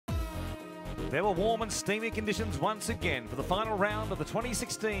There were warm and steamy conditions once again for the final round of the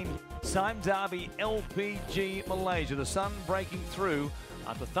 2016 Sime Darby LPGA Malaysia. The sun breaking through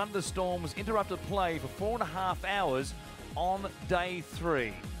after thunderstorms interrupted play for 4.5 hours on day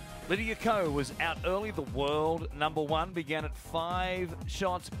 3. Lydia Ko was out early. The world #1 began at 5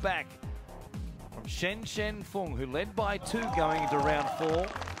 shots back from Shen Fung, who led by 2 going into round 4.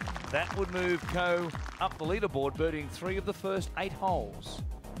 That would move Ko up the leaderboard, birdieing 3 of the first 8 holes.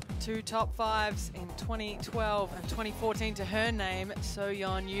 2 top 5s in 2012 and 2014 to her name. So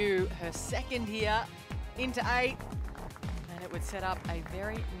Yeon Yu, her second here, into 8. And it would set up a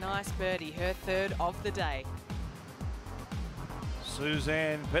very nice birdie, her 3rd of the day.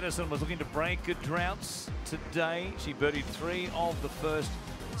 Suzanne Pedersen was looking to break good droughts today. She birdied 3 of the first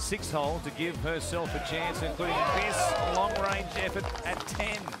 6 holes to give herself a chance, including this long-range effort at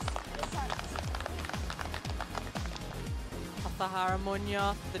 10. Sahara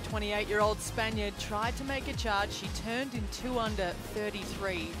Munoz, the 28-year-old Spaniard, tried to make a charge. She turned in 2 under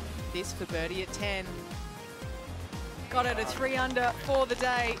 33. This for birdie at 10. Got her to 3 under for the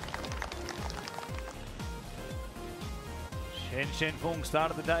day. Shen Fung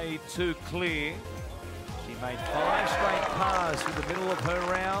started the day 2 clear. She made 5 straight pars through the middle of her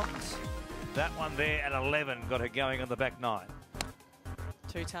rounds. That one there at 11 got her going on the back 9.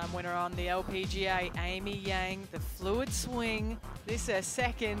 2-time winner on the LPGA, Amy Yang, the fluid swing. This her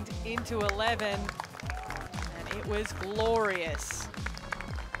second into 11, and it was glorious.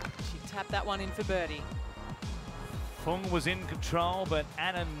 She tapped that one in for birdie. Fung was in control, but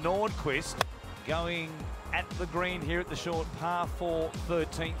Anna Nordqvist going at the green here at the short par 4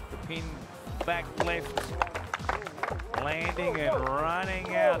 13th. The pin back left, landing and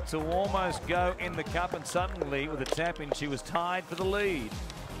running out to almost go in the cup, and suddenly with a tap in she was tied for the lead.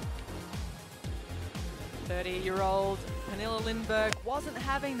 30-year-old Pernilla Lindberg wasn't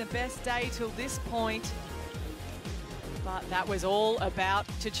having the best day till this point, but that was all about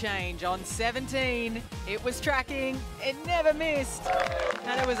to change. On 17, it was tracking, it never missed,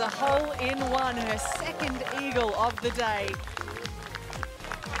 and it was a hole-in-one, her second eagle of the day.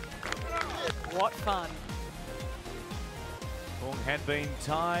 What fun. Fung had been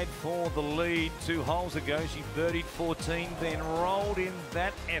tied for the lead 2 holes ago. She birdied 14, then rolled in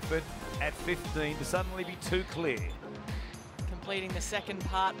that effort at 15 to suddenly be 2 clear. Completing the second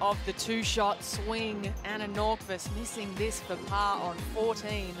part of the 2-shot swing, Anna Nordqvist missing this for par on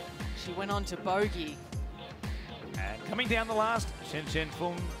 14. She went on to bogey. And coming down the last, Shen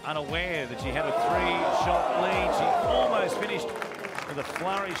Fung unaware that she had a 3-shot lead. She almost finished with a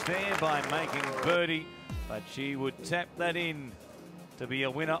flourish there by making birdie, but she would tap that in to be a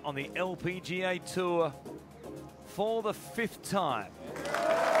winner on the LPGA Tour for the 5th time. It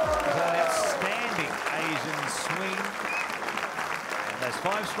was an outstanding Asian swing, and those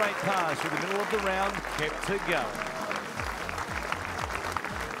 5 straight pars through the middle of the round kept her going.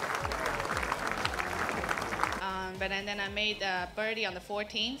 But then I made a birdie on the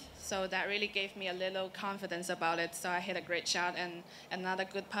 14th, so that really gave me a little confidence about it. So I hit a great shot and another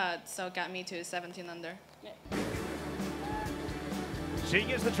good putt, so it got me to 17 under. Yeah. She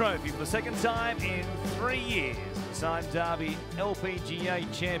gets the trophy for the 2nd time in 3 years. The Sime Darby LPGA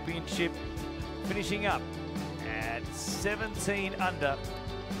Championship, finishing up at 17 under.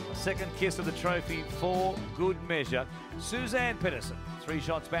 A 2nd kiss of the trophy for good measure. Suzanne Pedersen, 3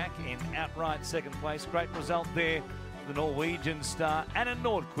 shots back in outright 2nd place. Great result there for the Norwegian star Anna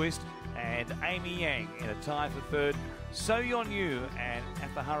Nordqvist, and Amy Yang in a tie for 3rd. So Yeon Yu and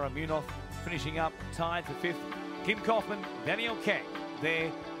Sahara Munoz finishing up tied for 5th. Kim Kaufman, Danielle Kang,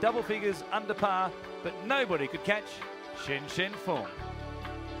 their double figures under par, but nobody could catch Shen Fung.